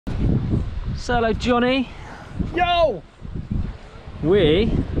Say hello, Johnny. Yo!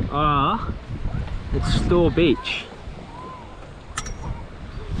 We are at Store Beach.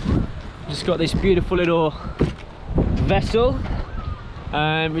 Just got this beautiful little vessel.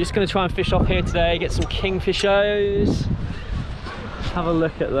 We're just going to try and fish off here today, get some kingfishers. Have a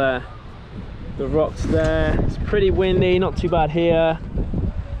look at the rocks there. It's pretty windy, not too bad here.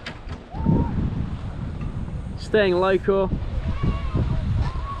 Staying local.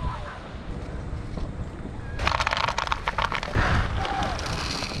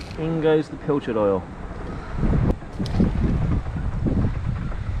 In goes the pilchard oil.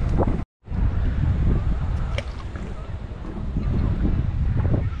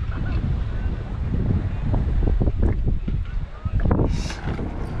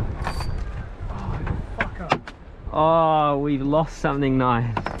 Oh, we've lost something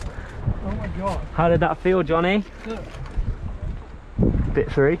nice. Oh my god. How did that feel, Johnny? Look. Bit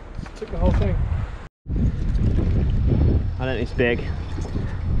 3. Took the whole thing. I don't think it's big.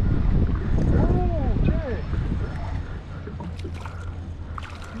 Oh, Jay.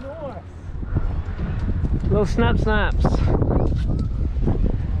 Nice. Little snaps.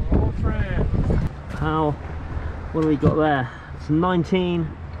 Oh, friend. How? What do we got there? It's 19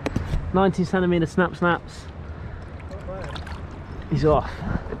 centimetre snaps. Not bad. He's off.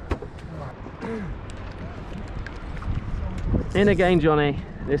 In again, Johnny.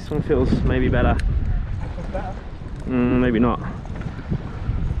 This one feels maybe better. Feels better. Maybe not.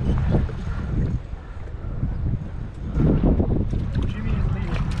 Jimmy is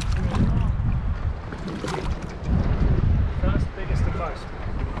leading. First, biggest and most.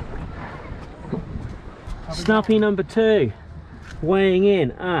 Snappy number 2, weighing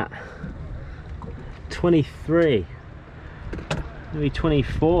in at 23. Maybe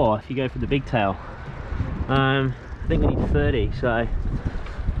 24 if you go for the big tail. I think we need 30, so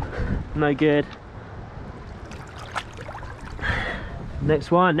no good.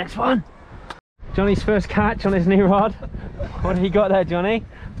 Next one. Johnny's first catch on his new rod. What have you got there, Johnny?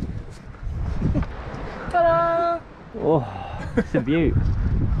 Ta-da! Oh, it's a beaut.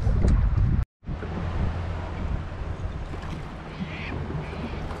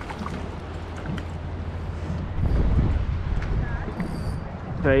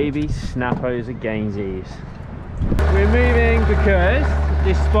 Baby snappos and gainsies. We're moving because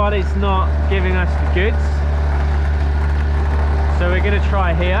this spot is not giving us the goods. So we're going to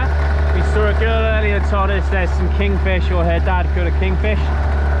try here. We saw a girl earlier that told us there's some kingfish, or her dad caught a kingfish.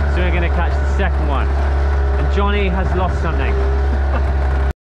 So we're going to catch the second one. And Johnny has lost something.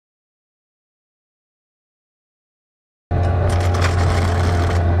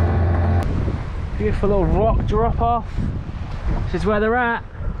 Beautiful little rock drop off. This is where they're at.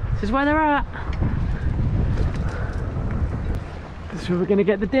 This is where they're at. This is where we're going to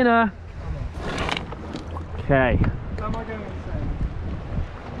get the dinner. Okay. How am I going insane?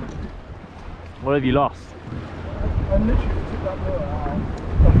 What have you lost? I literally took that lure out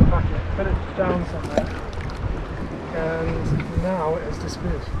of the packet, put it down somewhere, and now it has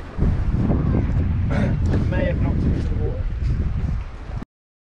disappeared. It may have knocked it into the water.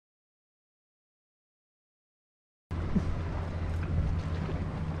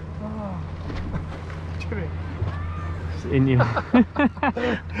 Oh. Jimmy. It's in you.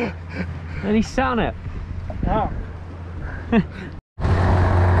 And he sat on it. How?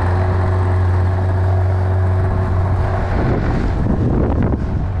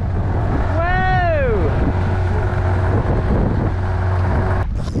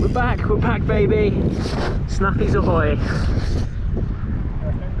 We're back, baby. Snappies ahoy.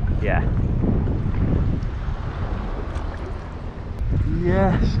 Yeah.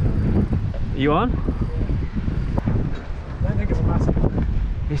 Yes. You on? I don't think it's a massive one.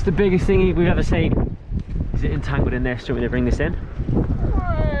 It's the biggest thing we've ever seen. Is it entangled in there? Do you want me to bring this in?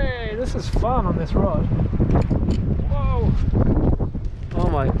 Hey, this is fun on this rod. Whoa. Oh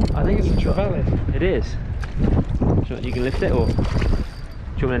my, I think It's a trevally. It is. Do you want, you can lift it, or do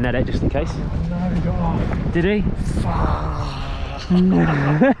you want to net it just in case? No, he got off. Did he? Fuck.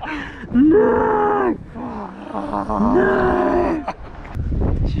 No! No! No!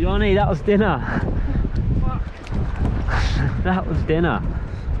 Johnny, that was dinner. Fuck. That was dinner.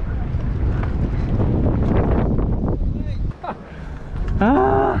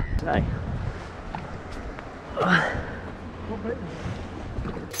 Ah! Hey.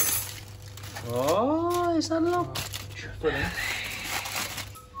 Oh, is that a little?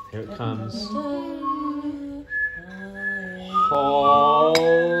 Here it comes.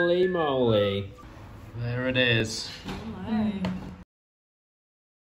 Holy moly. There it is.